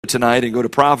tonight and go to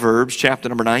Proverbs chapter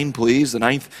number 9, please. The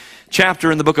 9th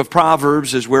chapter in the book of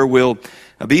Proverbs is where we'll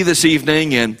be this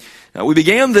evening. And we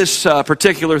began this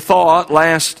particular thought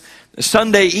last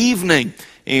Sunday evening.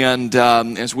 And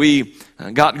as we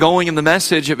got going in the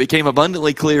message, it became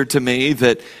abundantly clear to me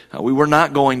that we were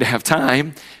not going to have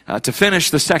time to finish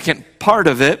the second part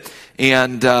of it.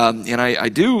 And I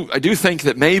do think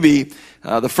that maybe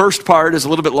the first part is a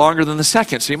little bit longer than the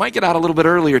second, so you might get out a little bit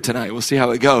earlier tonight. We'll see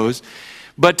how it goes.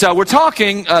 But we're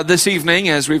talking this evening,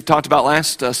 as we've talked about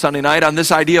last Sunday night, on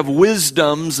this idea of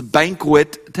wisdom's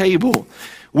banquet table.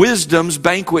 Wisdom's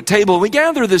banquet table. We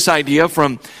gather this idea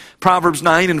from Proverbs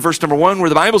 9 and verse number 1, where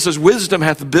the Bible says, "Wisdom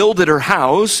hath builded her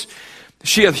house.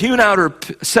 She hath hewn out her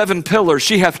 7 pillars.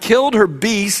 She hath killed her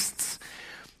beasts.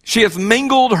 She hath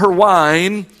mingled her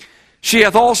wine. She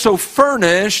hath also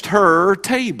furnished her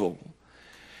table."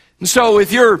 And so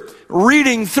if you're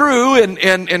reading through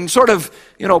and sort of,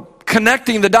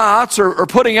 connecting the dots or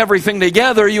putting everything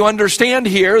together, you understand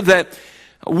here that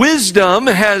wisdom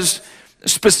has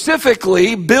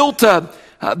specifically built a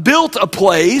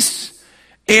place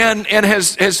and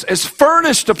has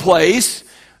furnished a place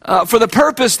for the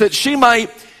purpose that she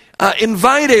might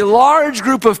invite a large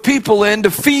group of people in to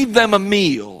feed them a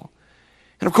meal.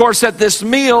 And of course, at this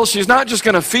meal, she's not just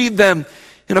going to feed them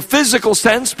in a physical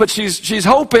sense, but she's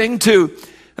hoping to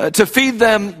feed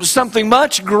them something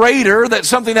much greater,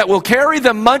 something that will carry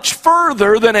them much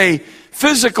further than a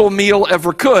physical meal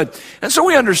ever could. And so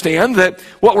we understand that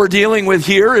what we're dealing with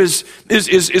here is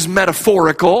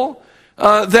metaphorical.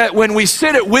 That when we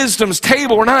sit at wisdom's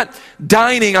table, we're not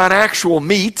dining on actual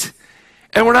meat,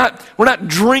 and we're not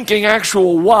drinking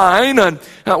actual wine, and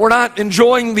we're not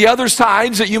enjoying the other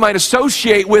sides that you might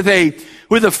associate with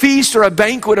a feast or a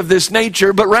banquet of this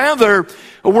nature, but rather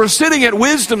we're sitting at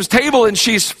wisdom's table and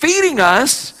she's feeding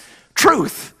us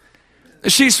truth.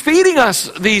 She's feeding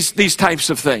us these types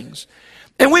of things.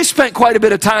 And we spent quite a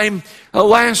bit of time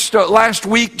last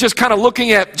week just kind of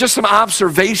looking at just some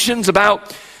observations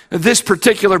about this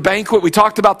particular banquet. We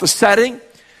talked about the setting,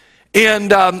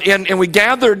 and we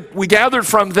gathered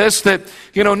from this that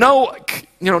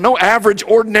no average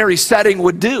ordinary setting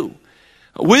would do.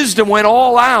 Wisdom went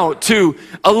all out to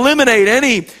eliminate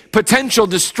any potential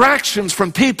distractions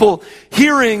from people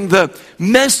hearing the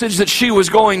message that she was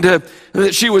going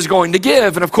to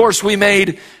give. And of course, we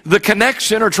made the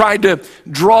connection or tried to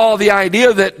draw the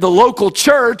idea that the local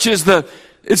church is the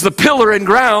pillar and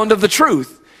ground of the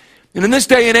truth. And in this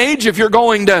day and age, if you're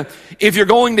going to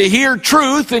hear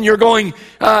truth and if you're going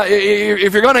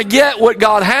to get what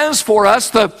God has for us,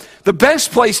 the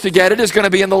best place to get it is going to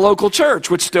be in the local church,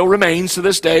 which still remains to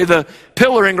this day the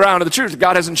pillar and ground of the truth.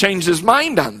 God hasn't changed his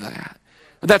mind on that.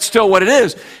 But that's still what it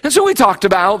is. And so we talked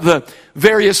about the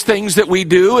various things that we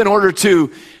do in order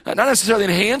to not necessarily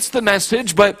enhance the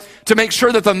message, but to make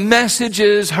sure that the message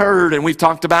is heard. And we've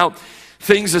talked about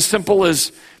things as simple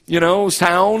as,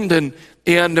 sound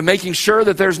and making sure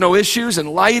that there's no issues, and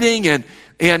lighting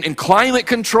and climate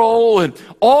control, and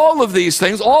all of these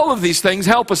things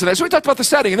help us in that. So we talked about the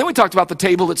setting, and then we talked about the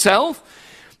table itself,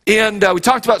 and we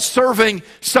talked about serving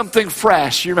something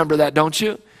fresh. You remember that, don't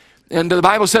you? And the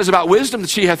Bible says about wisdom that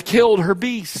she hath killed her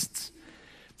beasts.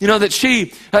 That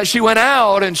she went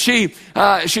out and she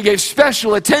gave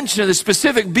special attention to the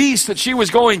specific beast that she was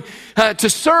going to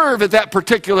serve at that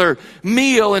particular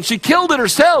meal, and she killed it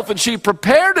herself and she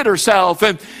prepared it herself,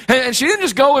 and she didn't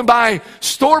just go and buy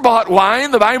store-bought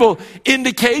wine. The Bible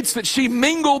indicates that she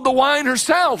mingled the wine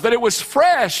herself, that it was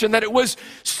fresh and that it was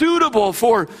suitable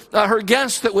for her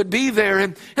guests that would be there.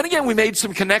 And again, we made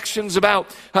some connections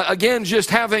about just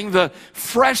having the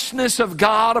freshness of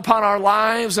God upon our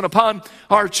lives and upon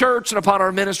our church and upon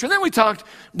our ministry. And then we talked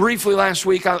briefly last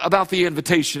week about the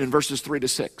invitation in verses 3 to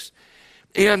 6.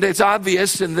 And it's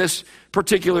obvious in this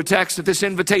particular text that this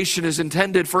invitation is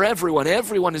intended for everyone.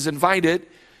 Everyone is invited.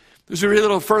 As we read a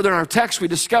little further in our text, we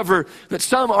discover that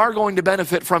some are going to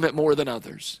benefit from it more than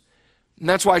others. And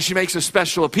that's why she makes a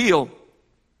special appeal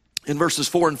in verses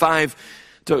 4 and 5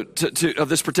 of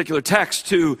this particular text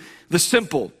to the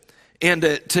simple, and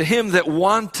to him that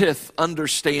wanteth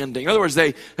understanding. In other words,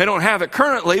 they don't have it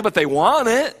currently, but they want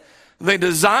it. They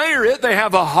desire it. They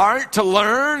have a heart to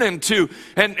learn and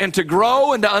to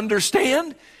grow and to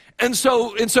understand. And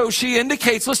so she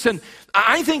indicates, listen,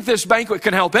 I think this banquet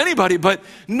can help anybody, but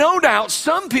no doubt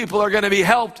some people are going to be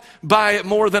helped by it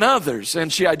more than others.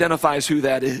 And she identifies who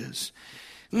that is.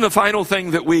 And the final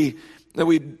thing that we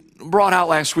brought out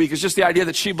last week is just the idea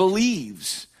that she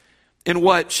believes in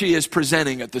what she is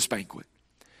presenting at this banquet.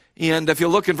 And if you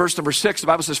look in verse number 6, the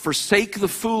Bible says, "Forsake the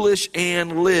foolish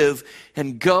and live,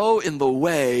 and go in the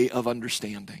way of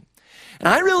understanding." And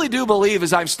I really do believe,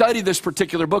 as I've studied this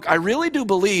particular book, I really do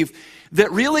believe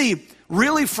that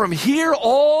really from here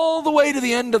all the way to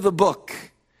the end of the book,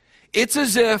 it's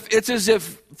as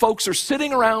if folks are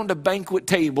sitting around a banquet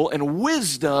table and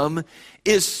wisdom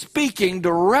is speaking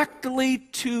directly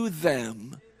to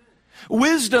them.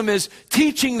 Wisdom is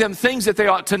teaching them things that they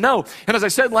ought to know. And as I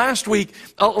said last week,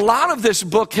 a lot of this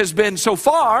book has been, so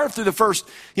far, through the first,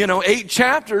 8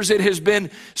 chapters, it has been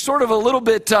sort of a little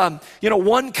bit,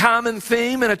 one common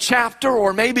theme in a chapter,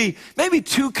 or maybe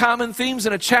 2 common themes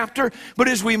in a chapter. But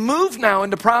as we move now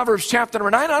into Proverbs chapter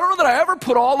number 9, I don't know that I ever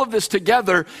put all of this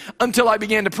together until I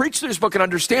began to preach this book and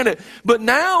understand it. But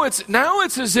now it's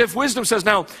as if wisdom says,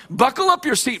 now, buckle up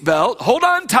your seatbelt, hold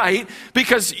on tight,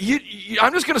 because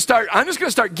I'm just going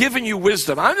to start giving you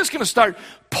wisdom. I'm just going to start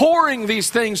pouring these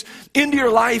things into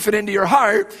your life and into your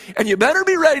heart. And you better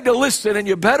be ready to listen, and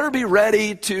you better be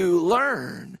ready to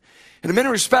learn. And in many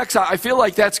respects, I feel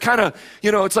like that's kind of,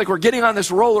 it's like we're getting on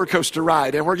this roller coaster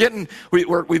ride, and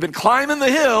we've been climbing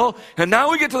the hill, and now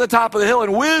we get to the top of the hill,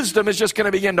 and wisdom is just going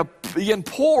to begin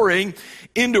pouring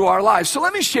into our lives. So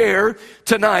let me share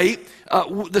tonight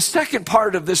the second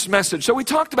part of this message. So we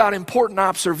talked about important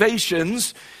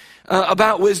observations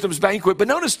about wisdom's banquet. But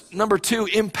notice number 2,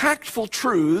 impactful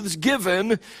truths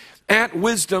given at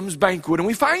wisdom's banquet. And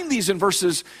we find these in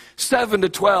verses 7 to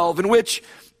 12, in which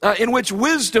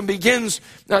wisdom begins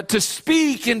to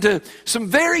speak into some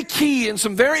very key and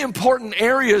some very important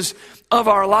areas of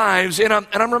our lives. And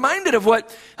I'm reminded of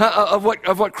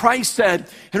what Christ said,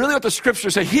 and really what the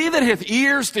scriptures say. He that hath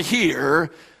ears to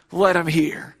hear, let him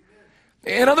hear.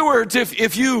 In other words,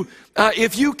 if you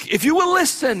will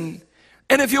listen,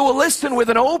 and if you will listen with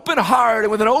an open heart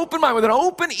and with an open mind, with an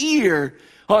open ear,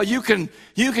 you can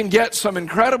get some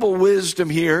incredible wisdom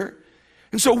here.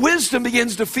 And so wisdom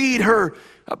begins to feed her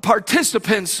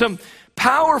participants some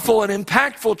powerful and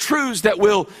impactful truths that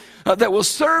will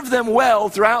serve them well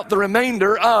throughout the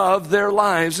remainder of their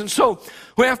lives. And so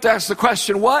we have to ask the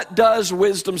question, what does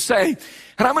wisdom say?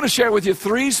 And I'm going to share with you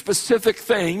 3 specific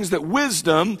things that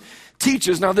wisdom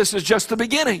teaches. Now, this is just the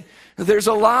beginning. There's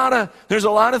a lot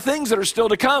of things that are still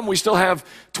to come. We still have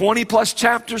 20 plus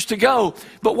chapters to go.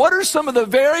 But what are some of the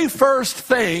very first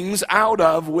things out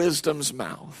of wisdom's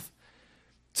mouth?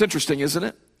 It's interesting, isn't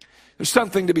it? There's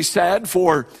something to be said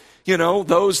for,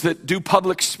 those that do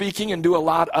public speaking and do a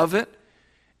lot of it,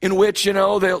 in which,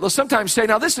 they'll sometimes say,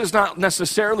 now this is not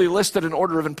necessarily listed in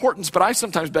order of importance, but I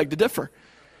sometimes beg to differ.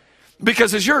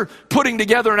 Because as you're putting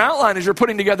together an outline, as you're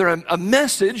putting together a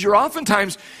message, you're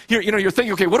oftentimes, you're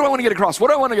thinking, okay, what do I want to get across?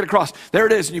 What do I want to get across? There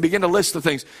it is, and you begin to list the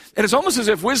things. And it's almost as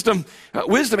if wisdom,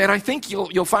 and I think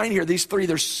you'll find here, these 3,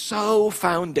 they're so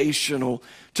foundational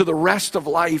to the rest of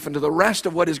life and to the rest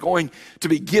of what is going to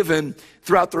be given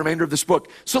throughout the remainder of this book.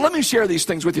 So let me share these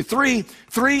things with you. Three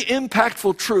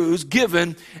impactful truths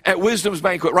given at wisdom's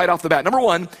banquet right off the bat. Number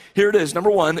 1, here it is.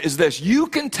 Number 1 is this: you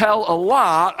can tell a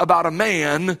lot about a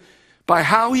man by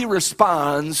how he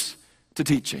responds to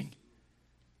teaching.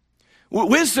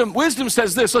 Wisdom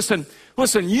says this, listen,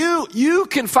 you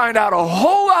can find out a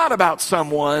whole lot about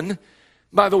someone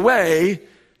by the way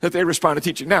that they respond to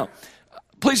teaching. Now,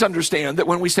 please understand that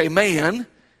when we say man,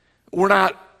 we're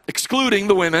not excluding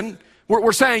the women,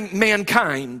 we're saying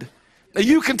mankind. Now,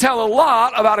 you can tell a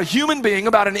lot about a human being,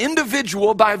 about an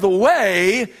individual, by the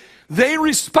way they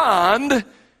respond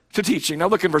to teaching. Now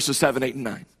look in verses 7, 8, and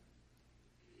 9.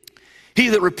 He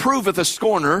that reproveth a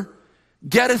scorner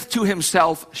getteth to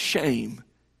himself shame.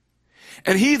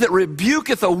 And he that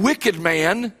rebuketh a wicked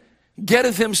man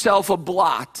getteth himself a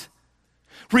blot.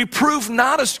 Reprove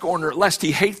not a scorner, lest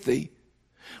he hate thee.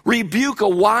 Rebuke a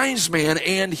wise man,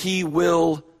 and he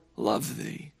will love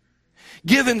thee.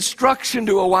 Give instruction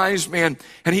to a wise man,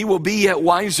 and he will be yet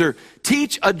wiser.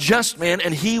 Teach a just man,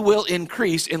 and he will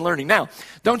increase in learning. Now,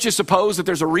 don't you suppose that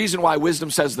there's a reason why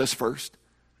wisdom says this first?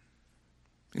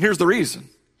 And here's the reason.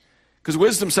 Because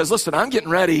wisdom says, listen, I'm getting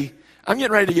ready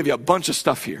to give you a bunch of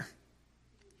stuff here.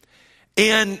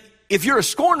 And if you're a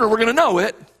scorner, we're going to know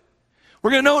it.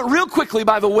 We're going to know it real quickly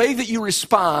by the way that you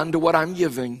respond to what I'm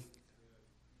giving.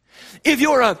 If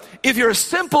you're a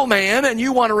simple man and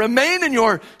you want to remain in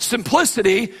your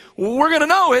simplicity, we're going to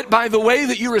know it by the way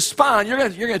that you respond. You're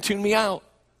going to tune me out.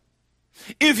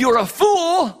 If you're a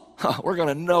fool, we're going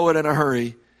to know it in a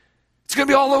hurry. It's going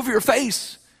to be all over your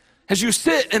face as you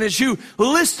sit and as you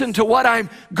listen to what I'm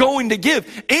going to give.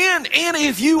 And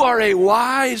if you are a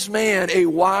wise man, a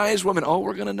wise woman,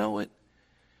 we're going to know it.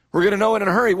 We're going to know it in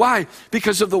a hurry. Why?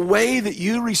 Because of the way that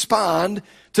you respond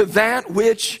to that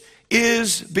which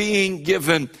is being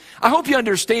given. I hope you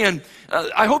understand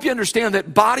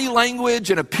that body language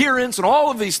and appearance and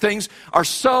all of these things are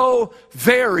so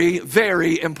very,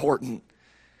 very important.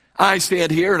 I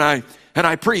stand here and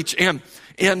I preach, and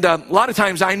a lot of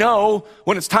times I know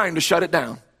when it's time to shut it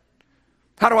down.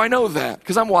 How do I know that?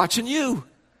 Because I'm watching you.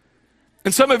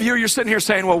 And some of you, you're sitting here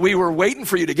saying, well, we were waiting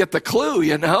for you to get the clue,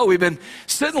 We've been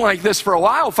sitting like this for a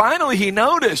while. Finally, he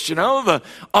noticed, the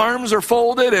arms are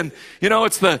folded and,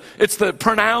 it's the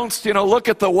pronounced, look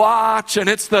at the watch, and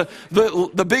it's the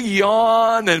big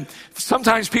yawn, and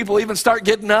sometimes people even start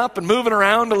getting up and moving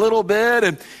around a little bit,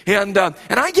 and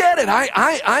I get it.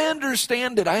 I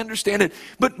understand it.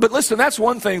 But listen, that's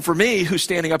one thing for me who's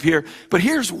standing up here, but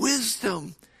here's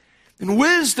wisdom. And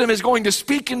wisdom is going to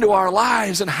speak into our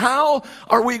lives. And how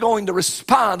are we going to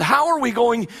respond? How are we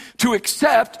going to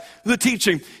accept the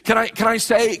teaching? Can I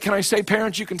say,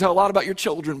 parents, you can tell a lot about your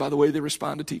children by the way they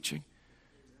respond to teaching.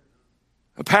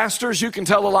 Pastors, you can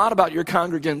tell a lot about your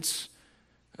congregants.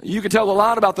 You can tell a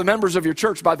lot about the members of your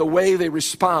church by the way they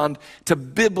respond to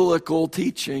biblical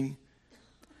teaching.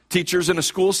 Teachers in a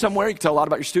school somewhere, you can tell a lot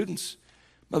about your students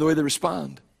by the way they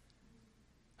respond.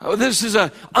 Oh, this is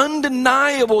an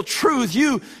undeniable truth.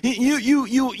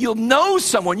 You'll know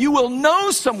someone. You will know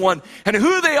someone and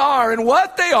who they are and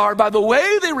what they are by the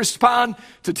way they respond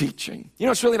to teaching.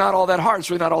 It's really not all that hard. It's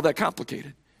really not all that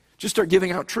complicated. Just start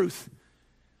giving out truth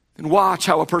and watch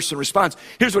how a person responds.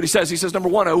 Here's what he says. He says, number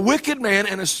one, a wicked man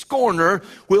and a scorner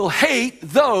will hate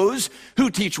those who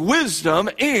teach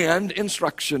wisdom and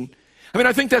instruction.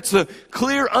 I think that's the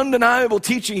clear, undeniable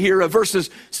teaching here of verses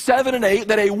 7 and 8,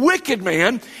 that a wicked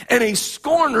man and a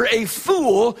scorner, a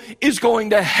fool, is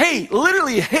going to hate,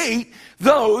 literally hate,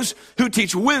 those who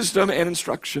teach wisdom and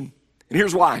instruction. And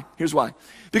here's why.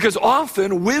 Because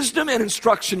often wisdom and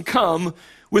instruction come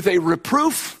with a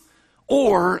reproof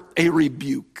or a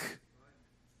rebuke.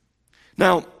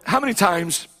 Now, how many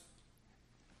times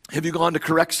have you gone to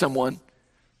correct someone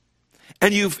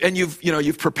and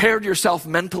you've prepared yourself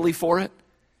mentally for it,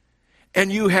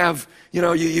 and you've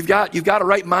got a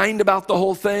right mind about the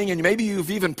whole thing, and maybe you've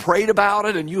even prayed about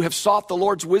it, and you have sought the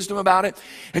Lord's wisdom about it,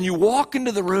 and you walk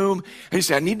into the room and you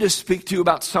say, I need to speak to you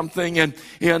about something, and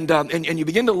you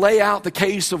begin to lay out the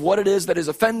case of what it is that is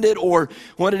offended or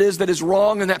what it is that is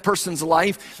wrong in that person's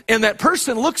life, and that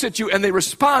person looks at you and they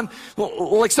respond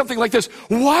like something like this: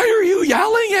 why are you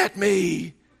yelling at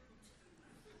me?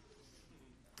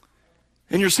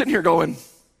 And you're sitting here going,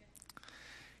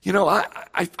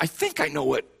 I think I know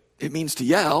what it means to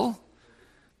yell.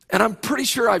 And I'm pretty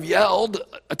sure I've yelled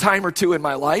a time or two in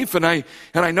my life. And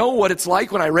I know what it's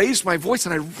like when I raise my voice,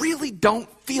 and I really don't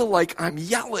feel like I'm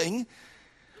yelling.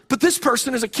 But this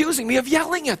person is accusing me of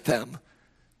yelling at them.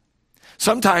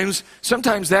 Sometimes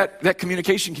that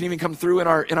communication can even come through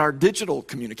in our digital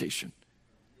communication.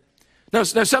 Now,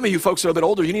 some of you folks are a bit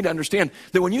older, you need to understand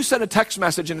that when you send a text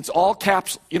message and it's all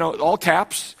caps,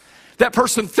 that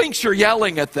person thinks you're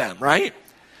yelling at them, right?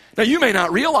 Now, you may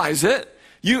not realize it.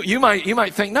 You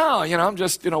might think, no, I'm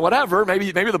just, whatever.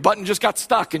 Maybe the button just got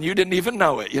stuck and you didn't even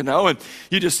know it, and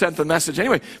you just sent the message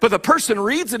anyway. But the person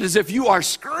reads it as if you are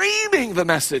screaming the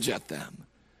message at them.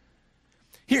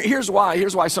 Here's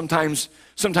why sometimes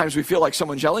we feel like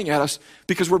someone's yelling at us,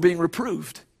 because we're being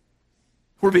reproved.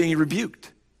 We're being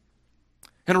rebuked.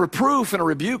 And a reproof and a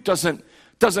rebuke doesn't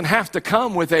have to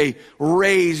come with a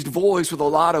raised voice with a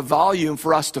lot of volume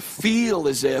for us to feel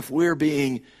as if we're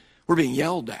being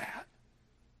yelled at.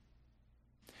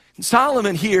 And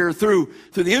Solomon here, through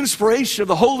the inspiration of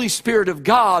the Holy Spirit of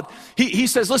God, he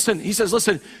says, listen,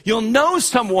 you'll know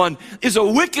someone is a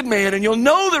wicked man, and you'll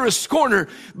know they're a scorner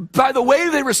by the way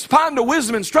they respond to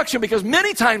wisdom and instruction, because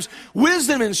many times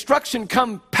wisdom and instruction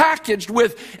come packaged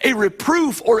with a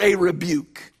reproof or a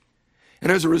rebuke.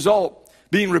 And as a result,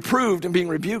 being reproved and being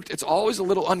rebuked, it's always a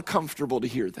little uncomfortable to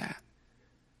hear that.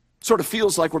 Sort of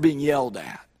feels like we're being yelled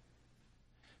at.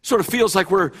 Sort of feels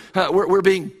like we're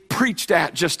being preached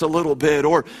at just a little bit,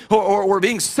 or we're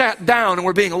being sat down and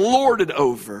we're being lorded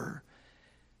over.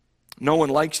 No one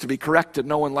likes to be corrected.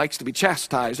 No one likes to be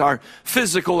chastised. Our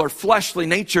physical or fleshly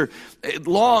nature, it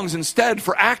longs instead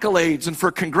for accolades and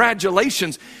for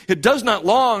congratulations. It does not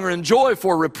long or enjoy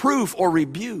for reproof or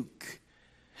rebuke.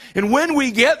 And when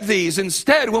we get these,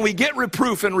 instead, when we get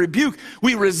reproof and rebuke,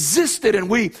 we resist it and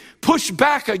we push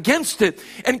back against it.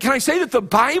 And can I say that the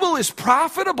Bible is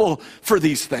profitable for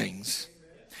these things?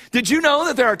 Did you know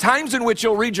that there are times in which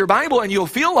you'll read your Bible and you'll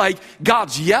feel like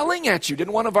God's yelling at you?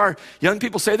 Didn't one of our young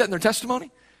people say that in their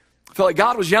testimony? I felt like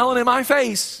God was yelling in my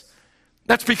face.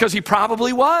 That's because he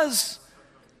probably was.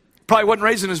 Probably wasn't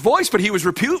raising his voice, but he was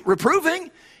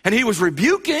reproving and he was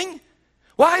rebuking.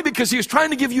 Why? Because he was trying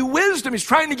to give you wisdom. He's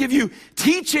trying to give you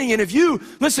teaching. And if you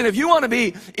want to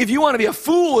be a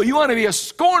fool, you want to be a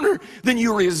scorner, then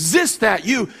you resist that.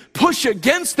 You push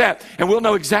against that, and we'll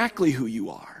know exactly who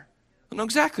you are. We'll know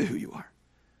exactly who you are.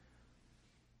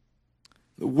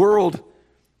 The world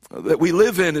that we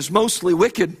live in is mostly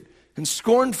wicked and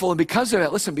scornful, and because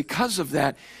of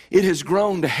that, it has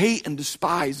grown to hate and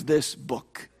despise this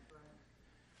book.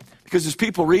 Because as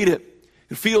people read it,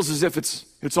 it feels as if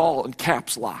it's all in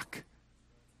caps lock.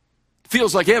 It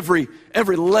feels like every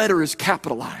letter is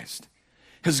capitalized.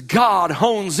 As God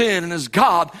hones in and as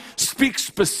God speaks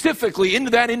specifically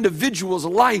into that individual's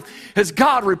life, as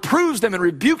God reproves them and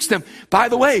rebukes them. By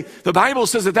the way, the Bible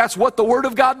says that that's what the Word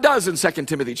of God does in 2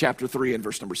 Timothy chapter 3 and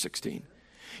verse number 16.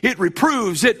 It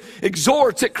reproves, it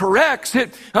exhorts, it corrects,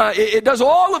 it does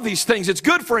all of these things. It's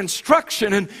good for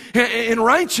instruction and in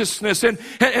righteousness. And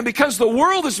because the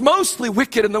world is mostly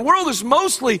wicked and the world is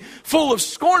mostly full of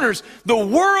scorners, the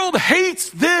world hates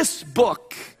this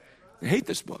book. They hate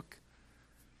this book.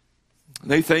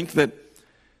 They think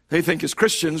as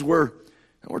Christians we're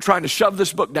trying to shove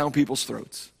this book down people's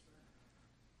throats.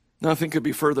 Nothing could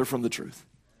be further from the truth.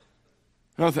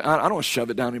 I don't want to shove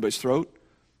it down anybody's throat.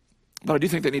 But I do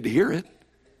think they need to hear it.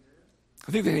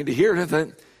 I think they need to hear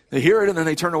it. They hear it and then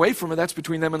they turn away from it. That's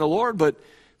between them and the Lord. But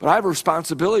I have a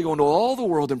responsibility to go into all the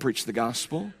world and preach the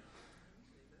gospel.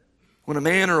 When a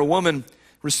man or a woman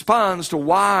responds to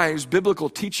wise biblical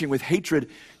teaching with hatred,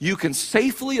 you can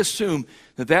safely assume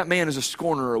that man is a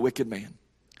scorner or a wicked man.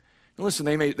 And listen,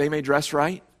 they may dress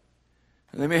right.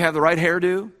 And they may have the right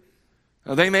hairdo.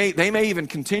 They may even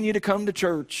continue to come to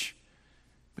church.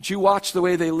 But you watch the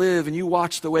way they live and you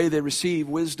watch the way they receive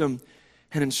wisdom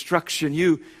and instruction.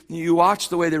 You watch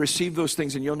the way they receive those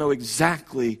things and you'll know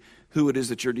exactly who it is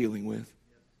that you're dealing with.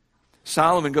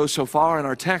 Solomon goes so far in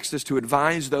our text as to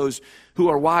advise those who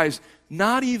are wise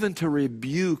not even to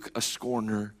rebuke a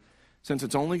scorner, since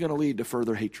it's only going to lead to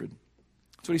further hatred.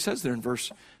 That's what he says there in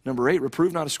verse number 8.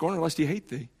 Reprove not a scorner lest he hate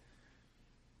thee.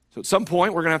 So at some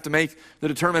point we're going to have to make the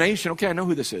determination, okay, I know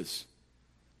who this is.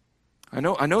 I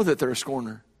know that they're a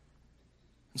scorner.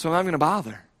 And so I'm not going to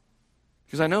bother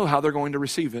because I know how they're going to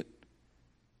receive it.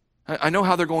 I know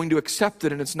how they're going to accept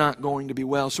it, and it's not going to be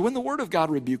well. So when the Word of God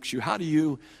rebukes you, how do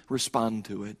you respond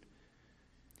to it?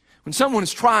 When someone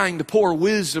is trying to pour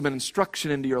wisdom and instruction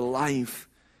into your life,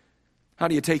 how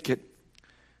do you take it?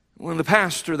 When the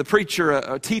pastor, the preacher,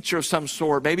 a teacher of some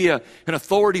sort, maybe an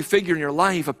authority figure in your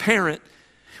life, a parent,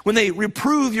 when they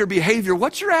reprove your behavior,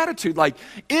 what's your attitude like?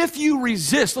 If you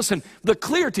resist, listen, the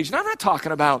clear teaching. I'm not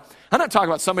talking about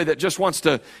somebody that just wants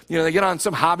to, they get on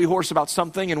some hobby horse about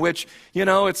something in which,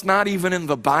 it's not even in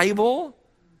the Bible.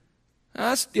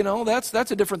 That's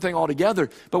a different thing altogether.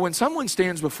 But when someone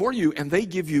stands before you and they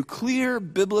give you clear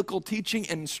biblical teaching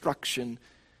and instruction,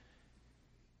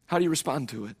 how do you respond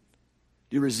to it?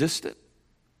 Do you resist it?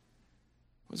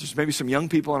 There's maybe some young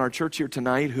people in our church here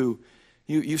tonight who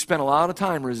you've spent a lot of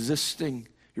time resisting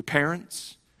your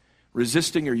parents,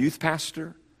 resisting your youth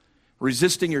pastor,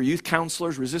 resisting your youth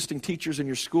counselors, resisting teachers in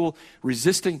your school,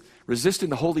 resisting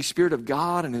the Holy Spirit of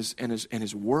God and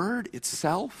His Word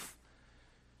itself.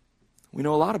 We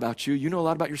know a lot about you. You know a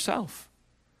lot about yourself.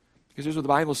 Because here's what the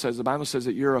Bible says. The Bible says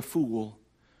that you're a fool.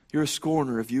 You're a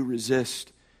scorner if you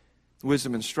resist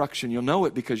wisdom and instruction. You'll know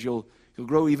it because you'll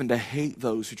grow even to hate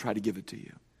those who try to give it to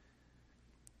you.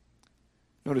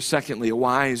 Notice, secondly, a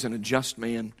wise and a just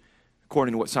man,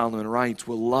 according to what Solomon writes,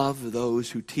 will love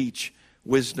those who teach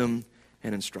wisdom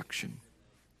and instruction.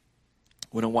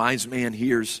 When a wise man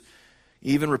hears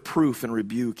even reproof and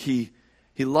rebuke, he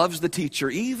loves the teacher,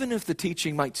 even if the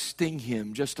teaching might sting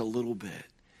him just a little bit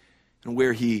and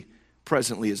where he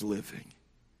presently is living.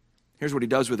 Here's what he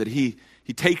does with it. He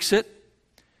takes it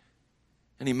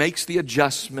and he makes the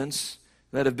adjustments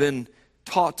that have been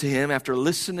taught to him after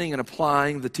listening and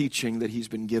applying the teaching that he's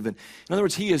been given. In other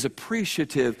words, he is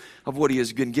appreciative of what he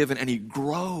has been given and he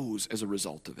grows as a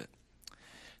result of it.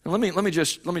 Now let me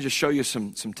just show you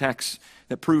some texts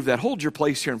that prove that. Hold your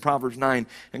place here in Proverbs 9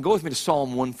 and go with me to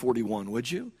Psalm 141,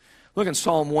 would you? Look in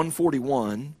Psalm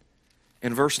 141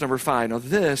 and verse number 5. Now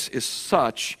this is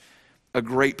such a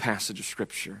great passage of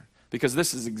Scripture because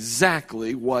this is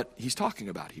exactly what he's talking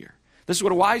about here. This is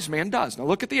what a wise man does. Now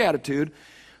look at the attitude.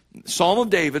 Psalm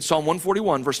of David, Psalm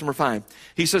 141, verse number 5.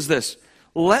 He says this,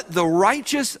 "Let the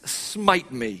righteous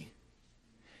smite me.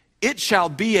 It shall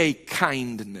be a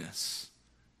kindness."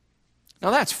 Now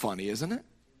that's funny, isn't it?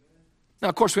 Now,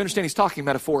 of course, we understand he's talking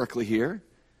metaphorically here.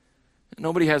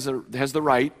 Nobody has the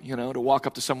right, to walk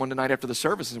up to someone tonight after the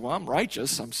service and say, "Well, I'm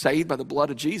righteous. I'm saved by the blood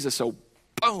of Jesus." So,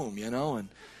 boom, and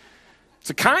It's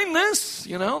a kindness,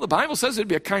 the Bible says it'd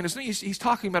be a kindness. He's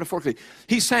talking metaphorically.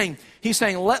 He's saying,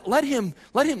 let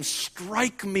him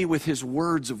strike me with his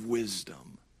words of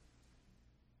wisdom.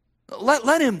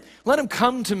 Let him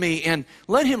come to me and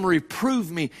let him reprove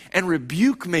me and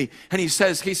rebuke me. And he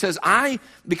says,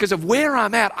 because of where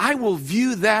I'm at, I will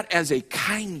view that as a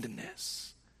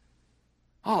kindness.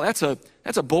 Oh, that's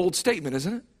a bold statement,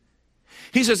 isn't it?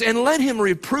 He says, and let him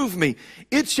reprove me.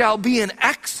 It shall be an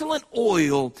excellent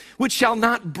oil, which shall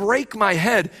not break my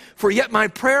head, for yet my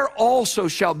prayer also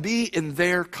shall be in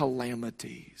their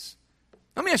calamities.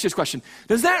 Let me ask you this question.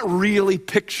 Does that really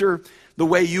picture the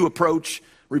way you approach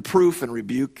reproof and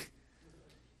rebuke?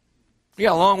 We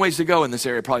got a long ways to go in this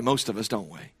area, probably most of us, don't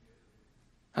we?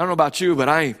 I don't know about you, but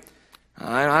I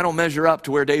don't measure up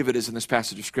to where David is in this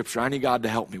passage of Scripture. I need God to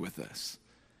help me with this.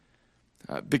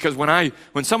 Because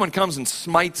when someone comes and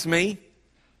smites me,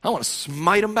 I want to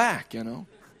smite them back,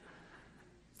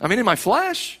 I mean, in my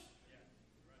flesh.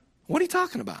 What are you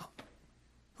talking about?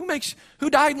 Who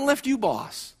died and left you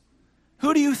boss?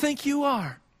 Who do you think you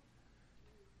are?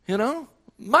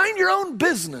 Mind your own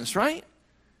business, right?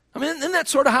 I mean, isn't that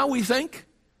sort of how we think?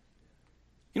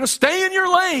 Stay in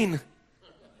your lane.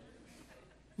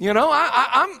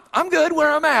 I'm good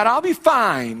where I'm at. I'll be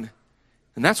fine.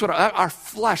 And that's what our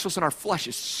flesh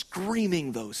is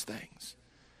screaming those things.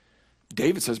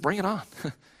 David says, bring it on.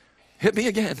 Hit me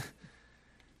again.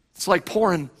 It's like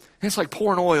pouring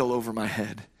oil over my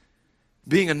head.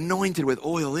 Being anointed with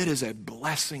oil, it is a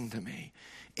blessing to me.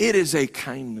 It is a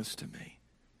kindness to me.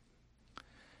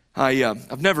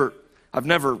 I've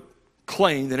never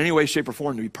claimed in any way, shape, or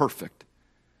form to be perfect.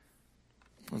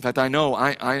 In fact, I know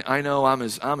I'm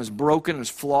as broken and as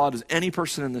flawed as any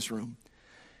person in this room.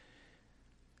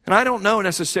 And I don't know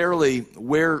necessarily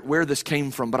where this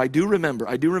came from, but I do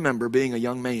remember being a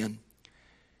young man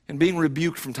and being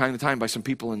rebuked from time to time by some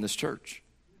people in this church.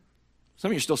 Some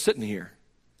of you are still sitting here.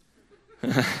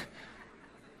 And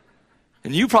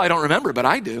you probably don't remember, but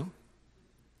I do.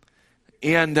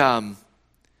 And I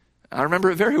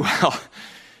remember it very well.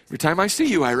 Every time I see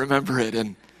you, I remember it.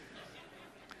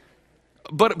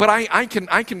 But I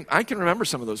can remember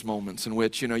some of those moments in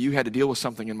which you had to deal with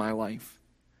something in my life.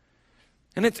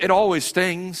 And it always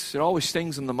stings. It always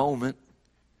stings in the moment.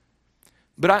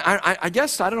 But I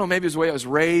guess, I don't know, maybe it's the way I was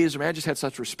raised, or maybe I just had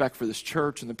such respect for this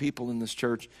church and the people in this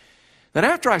church, that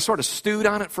after I sort of stewed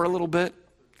on it for a little bit,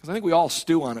 because I think we all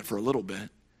stew on it for a little bit,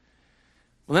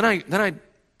 well,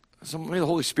 so maybe the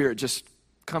Holy Spirit just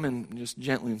come in just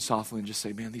gently and softly and just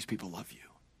say, man, these people love you.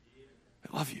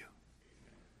 They love you.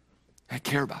 They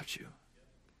care about you.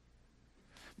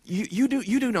 You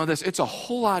do know this. It's a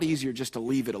whole lot easier just to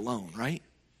leave it alone, right?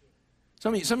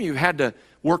 Some of you had to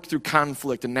work through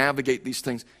conflict and navigate these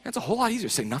things. It's a whole lot easier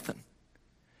to say nothing.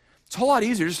 It's a whole lot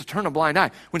easier just to turn a blind eye.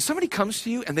 When somebody comes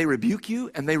to you and they rebuke you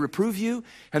and they reprove you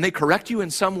and they correct you in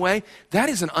some way, that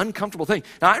is an uncomfortable thing.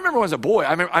 Now, I remember when I was a boy,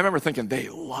 I remember thinking, they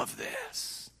love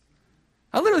this.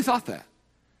 I literally thought that.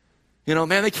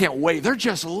 Man, they can't wait. They're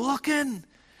just looking.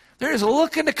 They're just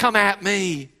looking to come at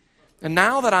me. And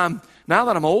now that I'm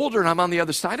older and I'm on the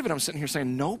other side of it, I'm sitting here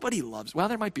saying, nobody loves. Well,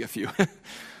 there might be a few.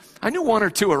 I knew one or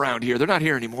two around here. They're not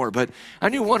here anymore, but I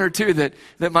knew one or two that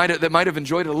might have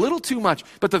enjoyed it a little too much.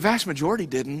 But the vast majority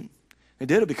didn't. They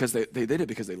did it because they did it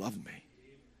because they loved me.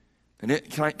 And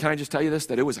can I just tell you this?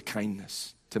 That it was a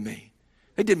kindness to me.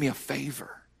 They did me a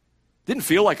favor. It didn't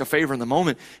feel like a favor in the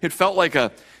moment. It felt like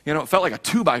a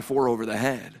 2x4 over the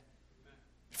head.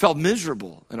 It felt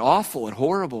miserable and awful and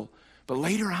horrible. But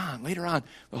later on,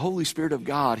 the Holy Spirit of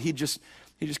God, he just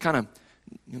kind of,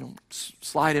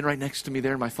 slide in right next to me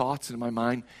there in my thoughts and in my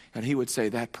mind, and he would say,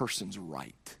 that person's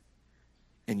right,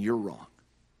 and you're wrong.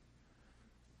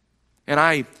 And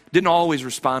I didn't always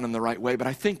respond in the right way, but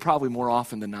I think probably more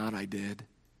often than not I did.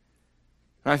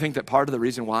 And I think that part of the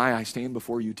reason why I stand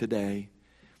before you today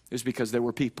is because there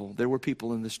were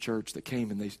people in this church that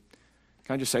came and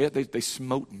can I just say it? They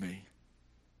smote me.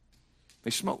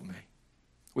 They smote me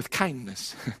with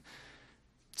kindness.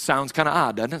 Sounds kind of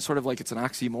odd, doesn't it? Sort of like it's an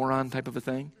oxymoron type of a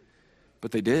thing.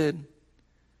 But they did.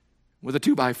 With a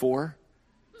 2x4.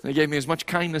 They gave me as much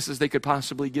kindness as they could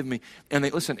possibly give me. And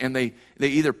they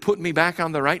either put me back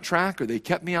on the right track or they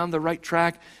kept me on the right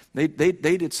track. They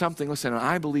did something. Listen, and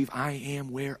I believe I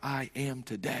am where I am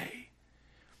today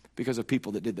because of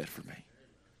people that did that for me.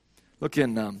 Look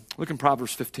in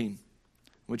Proverbs 15.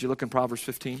 Would you look in Proverbs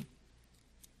 15?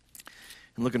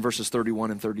 And look in verses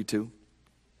 31 and 32.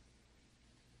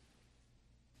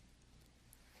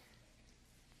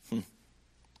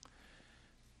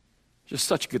 Just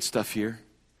such good stuff here.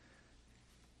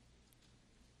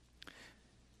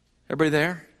 Everybody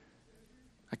there?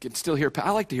 can still hear,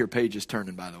 I like to hear pages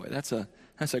turning, by the way. That's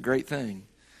a great thing.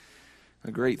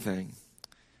 A great thing.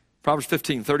 Proverbs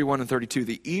 15, 31 and 32.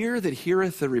 The ear that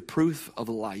heareth the reproof of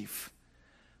life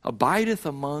abideth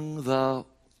among the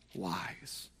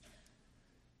wise.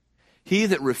 He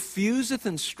that refuseth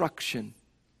instruction,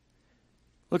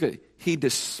 look at it, he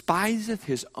despiseth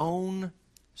his own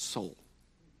soul.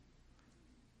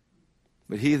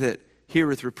 But he that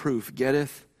heareth reproof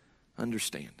getteth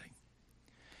understanding.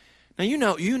 Now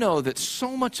you know that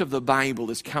so much of the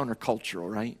Bible is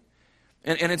countercultural, right?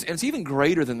 And it's even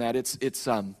greater than that. It's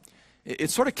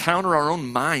sort of counter our own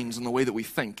minds in the way that we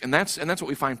think, and that's what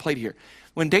we find played here.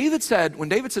 When David says,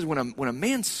 when a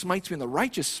man smites me and the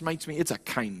righteous smites me, it's a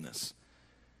kindness.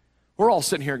 We're all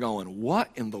sitting here going, what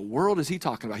in the world is he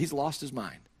talking about? He's lost his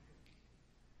mind.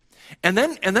 And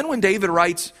then when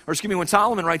when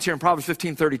Solomon writes here in Proverbs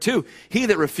 15:32, he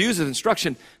that refuses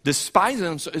instruction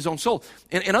despises his own soul.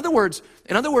 In other words,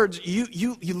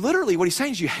 you literally, what he's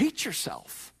saying is you hate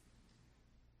yourself.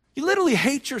 You literally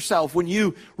hate yourself when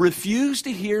you refuse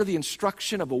to hear the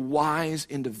instruction of a wise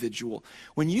individual.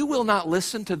 When you will not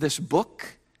listen to this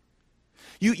book,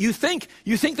 you think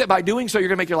that by doing so you're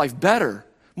going to make your life better,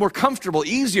 more comfortable,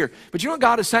 easier. But you know what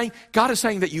God is saying? God is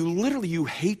saying that you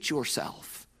hate yourself.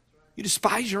 You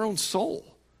despise your own soul.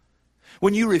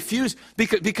 When you refuse,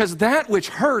 because that which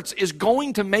hurts is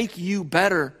going to make you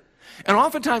better. And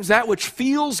oftentimes that which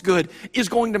feels good is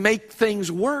going to make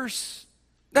things worse.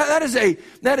 That is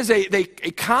a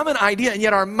common idea, and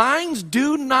yet our minds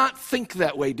do not think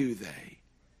that way, do they?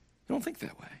 They don't think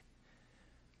that way.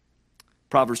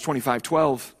 Proverbs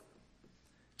 25:12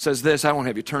 says this. I won't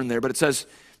have you turn there, but it says,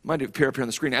 might appear up here on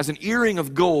the screen, as an earring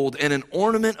of gold and an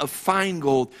ornament of fine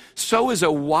gold, so is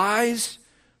a wise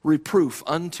reproof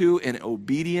unto an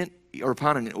obedient, or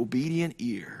upon an obedient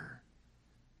ear.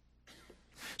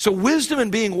 So wisdom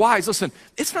and being wise, listen,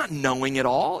 it's not knowing it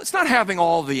all. It's not having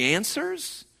all the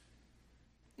answers.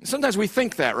 Sometimes we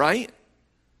think that, right?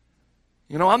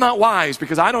 I'm not wise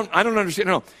because I don't understand.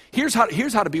 No, here's how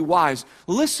to be wise.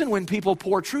 Listen when people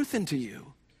pour truth into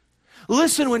you.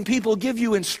 Listen when people give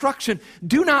you instruction.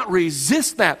 Do not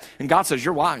resist that. And God says,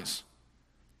 you're wise.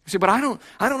 You say, but I don't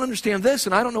understand this,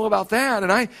 and I don't know about that,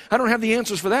 and I don't have the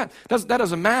answers for that. That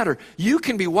doesn't matter. You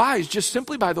can be wise just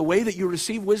simply by the way that you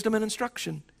receive wisdom and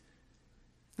instruction.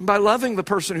 And by loving the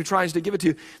person who tries to give it to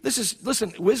you.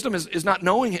 Listen, wisdom is not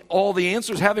knowing all the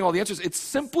answers, having all the answers. It's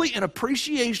simply an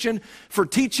appreciation for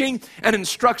teaching and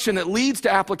instruction that leads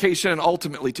to application and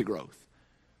ultimately to growth.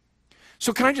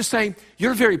 So can I just say,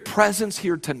 your very presence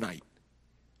here tonight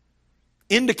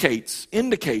indicates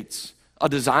a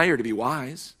desire to be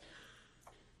wise.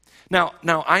 Now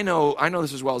I know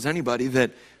this as well as anybody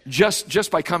that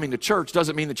just by coming to church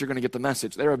doesn't mean that you're going to get the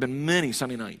message. There have been many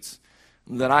Sunday nights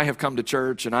that I have come to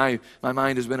church and my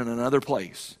mind has been in another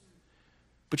place.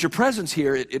 But your presence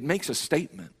here, it makes a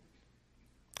statement.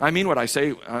 I mean what I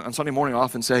say on Sunday morning. I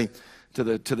often say to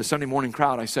the Sunday morning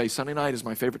crowd, I say, Sunday night is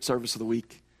my favorite service of the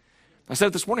week. I said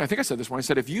it this morning, I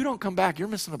said, if you don't come back, you're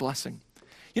missing a blessing.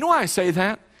 You know why I say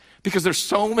that? Because there's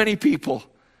so many people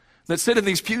that sit in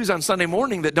these pews on Sunday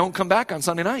morning that don't come back on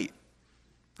Sunday night.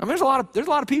 I mean, there's a lot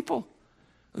of people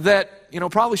that,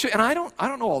 probably should, and I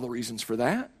don't know all the reasons for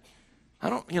that. I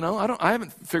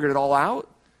haven't figured it all out.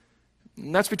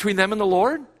 And that's between them and the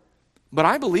Lord. But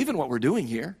I believe in what we're doing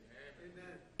here.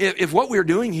 If what we're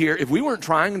doing here, if we weren't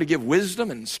trying to give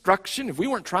wisdom and instruction, if we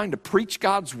weren't trying to preach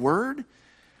God's word,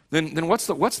 then what's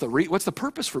the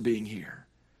purpose for being here?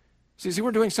 See,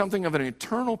 we're doing something of an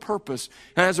eternal purpose.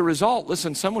 And as a result,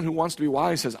 listen, someone who wants to be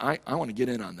wise says, I want to get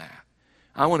in on that.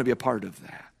 I want to be a part of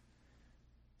that.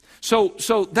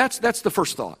 So that's the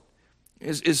first thought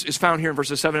is found here in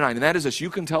verses 7 and 9. And that is this: you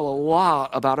can tell a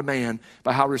lot about a man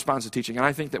by how he responds to teaching. And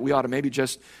I think that we ought to maybe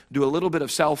just do a little bit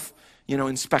of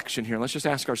inspection here. Let's just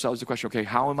ask ourselves the question, okay,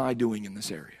 how am I doing in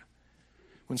this area?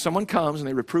 When someone comes and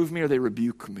they reprove me or they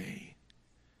rebuke me,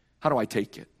 how do I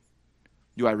take it?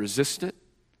 Do I resist it?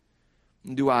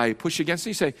 Do I push against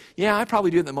it? You say, yeah, I probably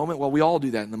do it in the moment. Well, we all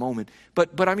do that in the moment.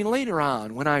 But I mean, later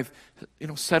on, when I've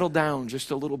settled down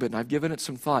just a little bit and I've given it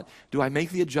some thought, do I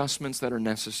make the adjustments that are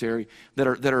necessary, that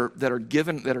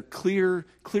are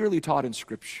clearly taught in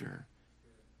Scripture?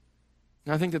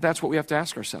 And I think that's what we have to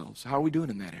ask ourselves. How are we doing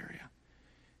in that area?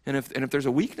 And if there's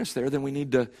a weakness there, then we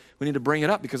need to bring it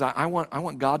up, because I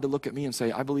want God to look at me and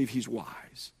say, I believe he's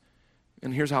wise.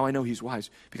 And here's how I know he's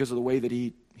wise: because of the way that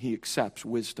he accepts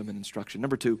wisdom and instruction.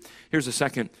 Number 2, here's the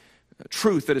second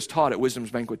truth that is taught at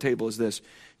Wisdom's banquet table is this.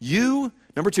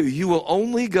 Number 2, you will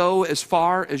only go as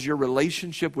far as your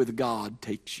relationship with God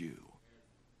takes you.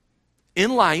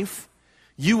 In life,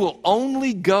 you will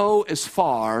only go as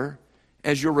far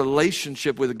as your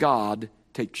relationship with God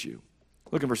takes you.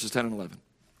 Look in verses 10 and 11.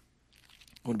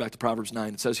 Going back to Proverbs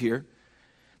 9, it says here,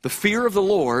 the fear of the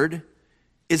Lord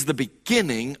is the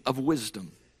beginning of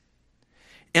wisdom,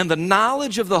 and the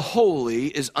knowledge of the holy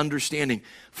is understanding.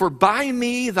 For by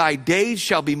me thy days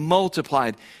shall be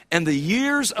multiplied, and the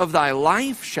years of thy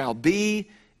life shall be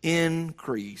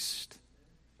increased.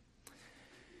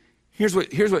 Here's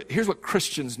what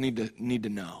Christians need to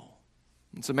know.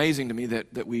 It's amazing to me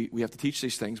that we have to teach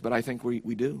these things, but I think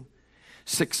we do.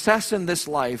 Success in this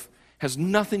life has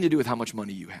nothing to do with how much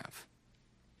money you have.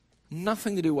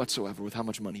 Nothing to do whatsoever with how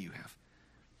much money you have.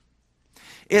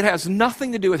 It has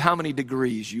nothing to do with how many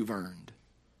degrees you've earned.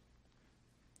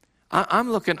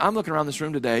 I'm looking around this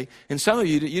room today, and some of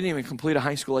you didn't even complete a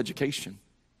high school education.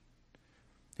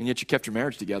 And yet you kept your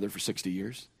marriage together for 60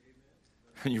 years.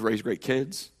 And you've raised great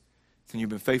kids. And you've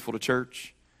been faithful to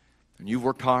church. And you've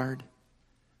worked hard.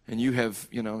 And you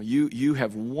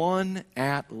have won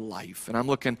at life. And I'm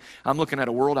looking at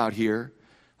a world out here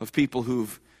of people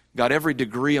who've got every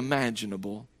degree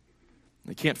imaginable.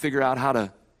 They can't figure out how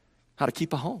to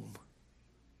keep a home.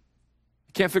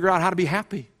 They can't figure out how to be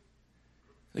happy.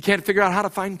 They can't figure out how to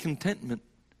find contentment.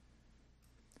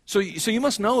 So you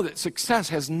must know that success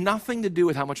has nothing to do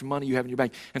with how much money you have in your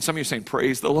bank. And some of you are saying,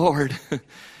 praise the Lord.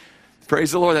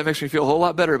 Praise the Lord. That makes me feel a whole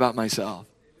lot better about myself.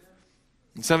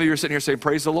 And some of you are sitting here saying,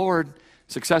 praise the Lord.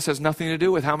 Success has nothing to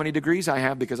do with how many degrees I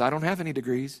have because I don't have any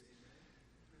degrees.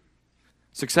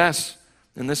 Success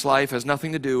in this life has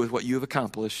nothing to do with what you have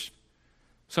accomplished.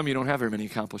 Some of you don't have very many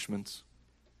accomplishments.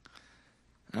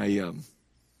 I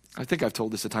think I've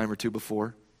told this a time or two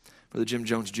before. Brother Jim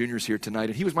Jones Jr. is here tonight,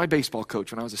 and he was my baseball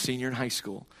coach when I was a senior in high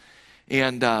school.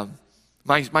 And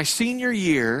my senior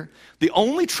year, the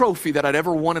only trophy that I'd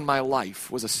ever won in my life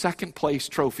was a second place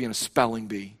trophy in a spelling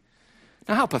bee.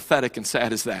 Now, how pathetic and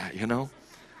sad is that, you know?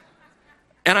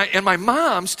 And my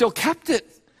mom still kept it.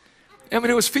 I mean,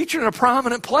 it was featured in a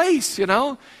prominent place, you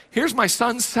know? Here's my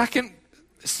son's second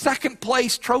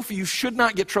place trophy. You should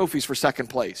not get trophies for second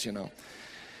place, you know.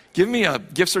 Give me a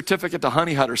gift certificate to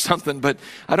Honey Hut or something, but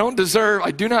I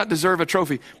do not deserve a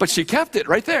trophy. But she kept it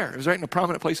right there. It was right in a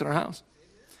prominent place in our house.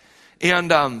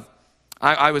 And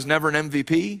I was never an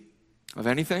MVP of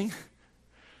anything.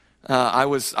 I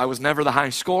was never the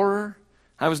high scorer.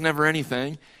 I was never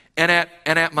anything. And at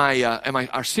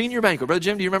our senior banquet, Brother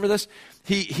Jim, do you remember this?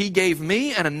 He gave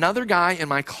me and another guy in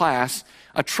my class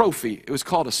a trophy. It was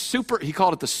called he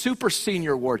called it the Super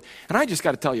Senior Award. And I just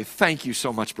got to tell you, thank you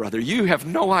so much, brother. You have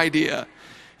no idea.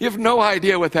 You have no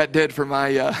idea what that did for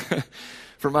my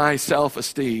for my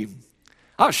self-esteem.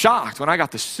 I was shocked when I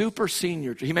got the Super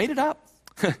Senior. He made it up.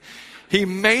 He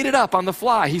made it up on the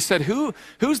fly. He said,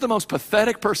 who's the most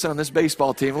pathetic person on this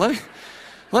baseball team?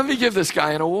 Let me give this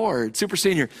guy an award, Super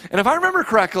Senior. And if I remember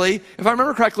correctly,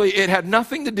 it had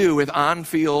nothing to do with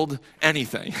on-field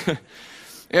anything.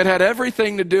 It had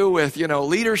everything to do with,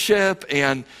 leadership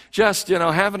and just,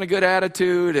 having a good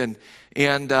attitude and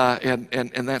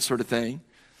that sort of thing.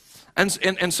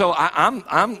 And so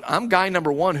I'm guy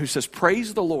number one who says,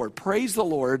 praise the Lord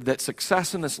that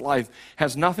success in this life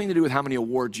has nothing to do with how many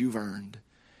awards you've earned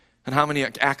and how many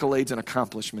accolades and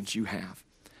accomplishments you have.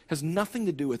 It has nothing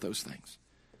to do with those things.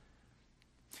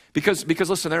 Because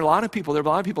listen, there are a lot of people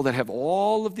that have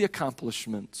all of the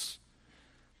accomplishments,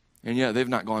 and yet they've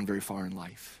not gone very far in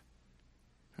life.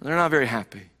 And they're not very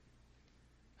happy.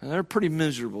 And they're pretty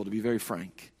miserable, to be very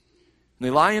frank. And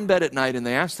they lie in bed at night and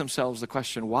they ask themselves the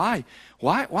question, why?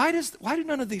 Why do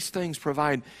none of these things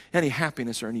provide any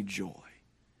happiness or any joy?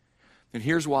 And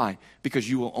here's why. Because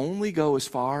you will only go as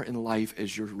far in life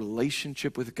as your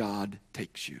relationship with God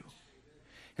takes you.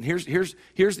 And here's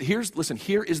listen,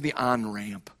 here is the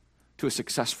on-ramp to a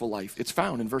successful life. It's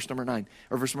found in verse number 9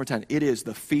 or verse number 10. It is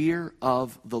the fear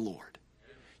of the Lord.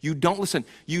 You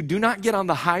do not get on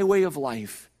the highway of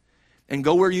life and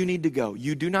go where you need to go.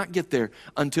 You do not get there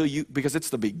because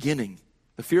it's the beginning.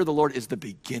 The fear of the Lord is the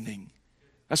beginning.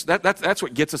 That's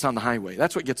what gets us on the highway.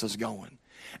 That's what gets us going.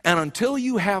 And until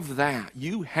you have that,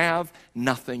 you have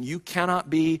nothing. You cannot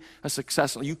be a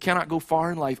success. You cannot go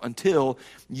far in life until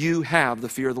you have the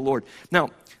fear of the Lord. Now,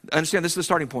 understand this is the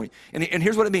starting point. And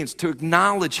here's what it means: to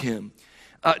acknowledge Him,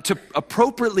 to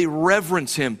appropriately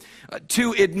reverence Him,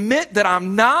 to admit that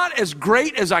I'm not as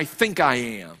great as I think I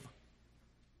am.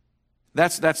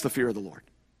 That's the fear of the Lord.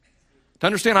 To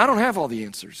understand I don't have all the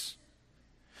answers.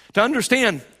 To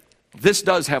understand this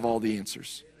does have all the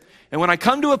answers. And when I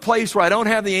come to a place where I don't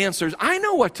have the answers, I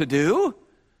know what to do.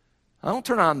 I don't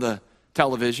turn on the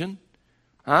television.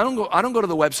 I don't go to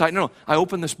the website. No, I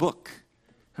open this book.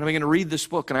 And I'm going to read this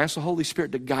book and I ask the Holy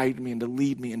Spirit to guide me and to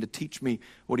lead me and to teach me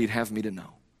what He'd have me to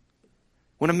know.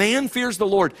 When a man fears the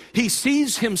Lord, he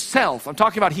sees himself. I'm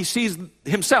talking about he sees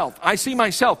himself. I see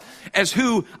myself as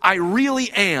who I really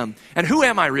am. And who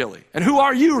am I really? And who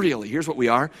are you really? Here's what we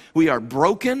are. We are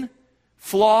broken,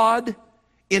 flawed,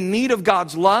 in need of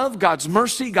God's love, God's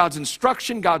mercy, God's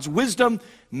instruction, God's wisdom.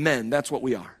 Men, that's what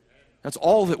we are. That's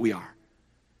all that we are.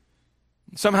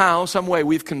 Somehow, some way,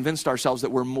 we've convinced ourselves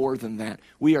that we're more than that.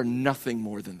 We are nothing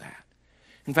more than that.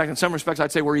 In fact, in some respects,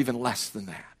 I'd say we're even less than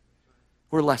that.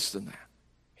 We're less than that.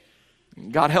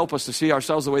 God help us to see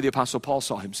ourselves the way the Apostle Paul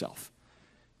saw himself.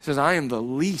 He says, I am the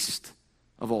least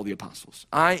of all the apostles.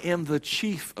 I am the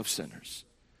chief of sinners.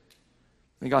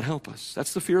 May God help us.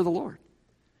 That's the fear of the Lord.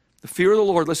 The fear of the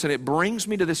Lord, listen, it brings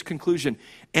me to this conclusion.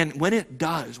 And when it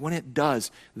does,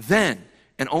 then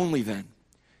and only then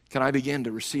can I begin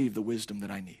to receive the wisdom that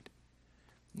I need.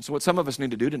 And so what some of us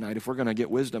need to do tonight, if we're going to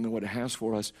get wisdom and what it has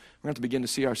for us, we're going to have to begin to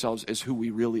see ourselves as who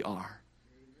we really are.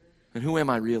 And who am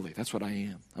I really? That's what I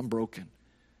am. I'm broken.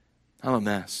 I'm a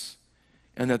mess.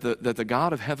 And that the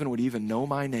God of heaven would even know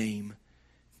my name,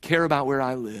 care about where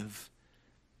I live,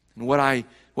 and what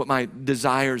my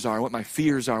desires are, what my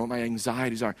fears are, what my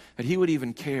anxieties are, that he would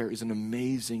even care is an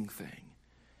amazing thing.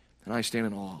 And I stand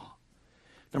in awe.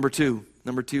 Number two,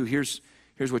 here's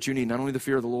what you need. Not only the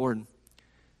fear of the Lord,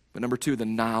 but number 2, the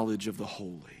knowledge of the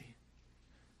holy.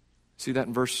 See that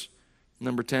in verse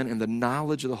number 10? And the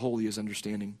knowledge of the holy is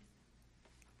understanding.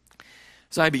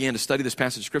 As I began to study this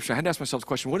passage of Scripture, I had to ask myself the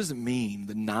question, what does it mean,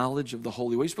 the knowledge of the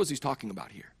holy? What do you suppose he's talking about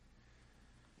here?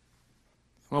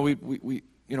 Well,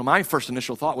 my first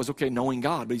initial thought was, okay, knowing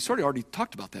God, but he sort of already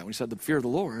talked about that when he said the fear of the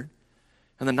Lord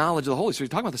and the knowledge of the holy. So he's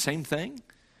talking about the same thing?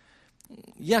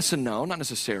 Yes and no, not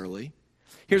necessarily.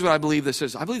 Here's what I believe this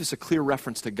is. I believe it's a clear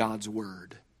reference to God's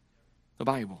Word, the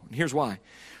Bible. And here's why.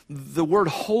 The word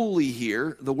holy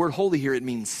here, it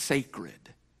means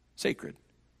sacred. Sacred.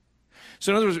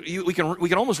 So in other words, we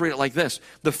can almost read it like this.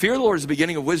 The fear of the Lord is the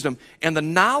beginning of wisdom, and the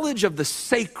knowledge of the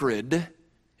sacred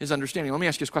is understanding. Let me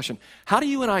ask you this question. How do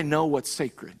you and I know what's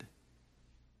sacred?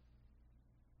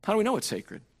 How do we know what's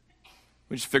sacred?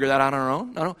 We just figure that out on our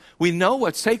own? No. We know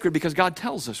what's sacred because God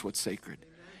tells us what's sacred.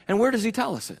 And where does he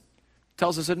tell us it? He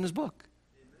tells us it in his book.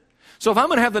 So if I'm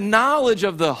going to have the knowledge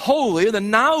of the holy, the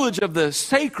knowledge of the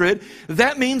sacred,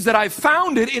 that means that I've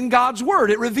found it in God's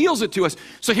Word. It reveals it to us.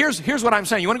 So here's what I'm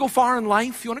saying. You want to go far in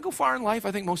life? You want to go far in life?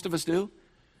 I think most of us do.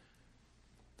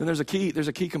 Then there's a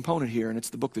key component here, and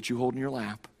it's the book that you hold in your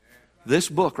lap. This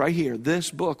book right here, this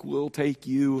book will take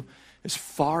you as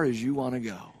far as you want to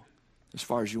go. As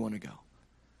far as you want to go.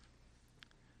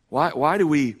 Why do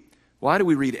we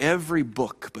read every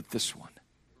book but this one?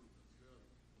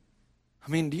 I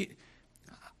mean,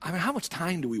 how much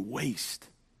time do we waste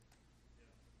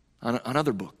on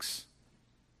other books?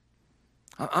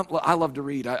 I love to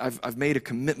read. I've made a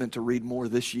commitment to read more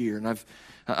this year, and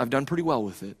I've done pretty well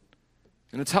with it.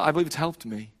 And I believe it's helped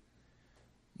me.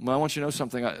 Well, I want you to know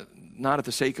something, not at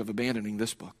the sake of abandoning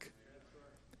this book.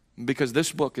 Because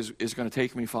this book is going to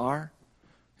take me far,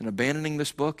 and abandoning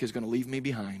this book is going to leave me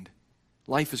behind.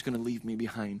 Life is going to leave me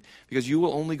behind. Because you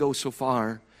will only go so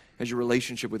far as your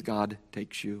relationship with God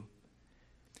takes you.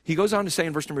 He goes on to say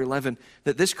in verse number 11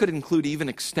 that this could include even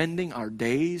extending our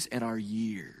days and our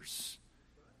years.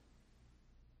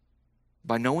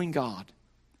 By knowing God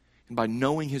and by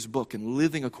knowing his book and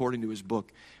living according to his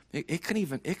book, it could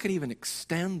even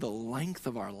extend the length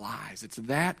of our lives. It's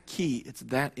that key. It's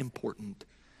that important.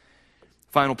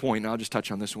 Final point, and I'll just touch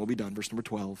on this and we'll be done. Verse number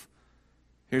 12.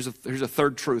 Here's a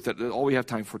third truth that all we have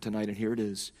time for tonight, and here it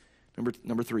is.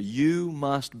 Number 3, you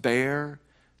must bear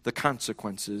the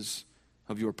consequences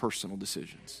of your personal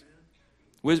decisions.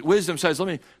 Wisdom says, let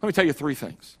me tell you 3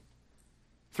 things.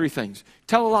 3 things.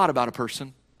 Tell a lot about a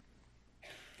person.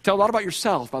 Tell a lot about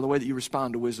yourself by the way that you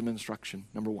respond to wisdom and instruction,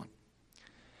 number 1.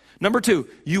 Number 2,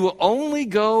 you will only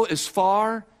go as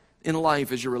far in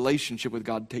life as your relationship with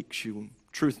God takes you.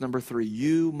 Truth number 3,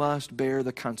 you must bear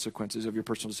the consequences of your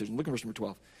personal decision. Look at verse number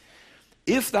 12.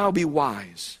 If thou be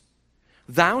wise,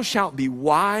 thou shalt be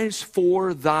wise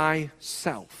for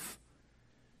thyself.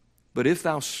 But if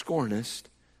thou scornest,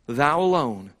 thou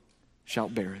alone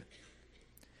shalt bear it.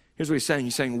 Here's what he's saying.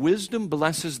 He's saying wisdom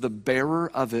blesses the bearer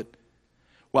of it,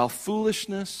 while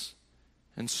foolishness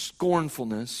and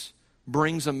scornfulness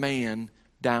brings a man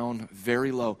down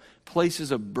very low,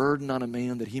 places a burden on a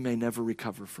man that he may never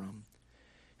recover from.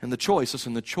 And the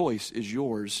choice is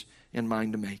yours and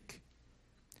mine to make.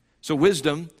 So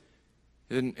wisdom,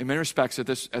 in many respects at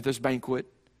this banquet,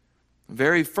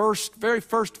 very first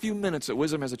few minutes that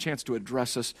wisdom has a chance to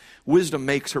address us, wisdom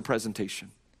makes her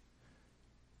presentation.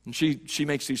 And she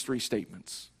makes these 3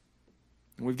 statements.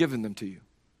 And we've given them to you.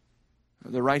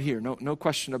 They're right here. No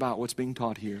question about what's being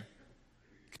taught here.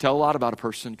 I can tell a lot about a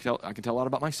person. I can tell a lot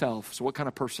about myself. So what kind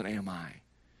of person am I?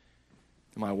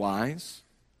 Am I wise?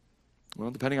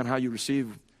 Well, depending on how you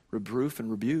receive reproof and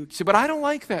rebuke. See, but I don't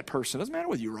like that person. Doesn't matter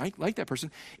whether you like that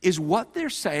person. Is what they're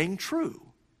saying true?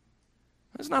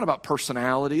 It's not about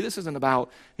personality. This isn't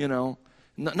about, none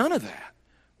of that.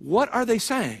 What are they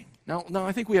saying? Now,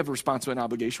 I think we have a responsibility and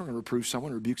obligation. We're going to reprove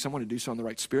someone, rebuke someone, to do so in the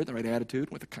right spirit, the right attitude.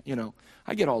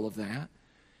 I get all of that.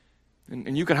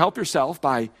 And you can help yourself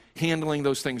by handling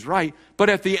those things right. But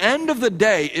at the end of the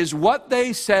day, is what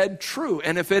they said true?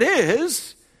 And if it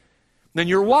is, then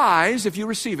you're wise if you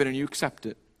receive it and you accept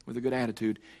it with a good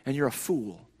attitude. And you're a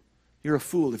fool. You're a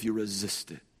fool if you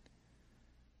resist it.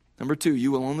 Number 2,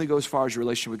 you will only go as far as your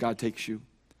relationship with God takes you.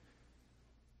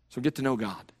 So get to know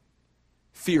God.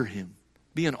 Fear Him.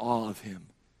 Be in awe of Him.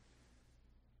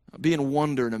 Be in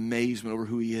wonder and amazement over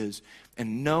who He is.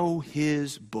 And know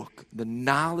His book, the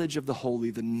knowledge of the holy,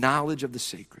 the knowledge of the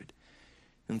sacred.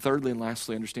 And thirdly and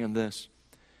lastly, understand this,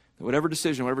 that whatever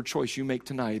decision, whatever choice you make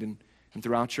tonight and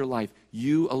throughout your life,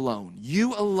 you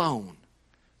alone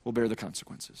will bear the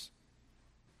consequences.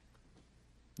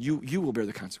 You will bear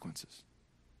the consequences.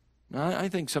 Now, I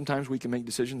think sometimes we can make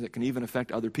decisions that can even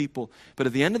affect other people. But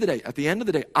at the end of the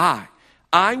day,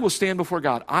 I will stand before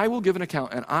God. I will give an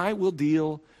account, and I will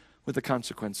deal with the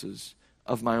consequences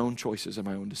of my own choices and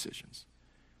my own decisions.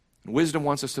 And wisdom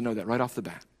wants us to know that right off the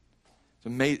bat.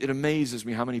 It amazes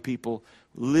me how many people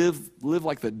live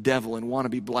like the devil and want to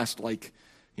be blessed like,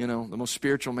 the most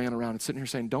spiritual man around, and sitting here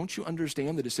saying, don't you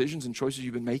understand the decisions and choices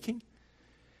you've been making?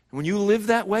 And when you live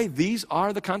that way, these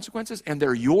are the consequences, and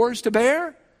they're yours to bear.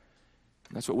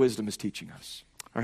 And that's what wisdom is teaching us.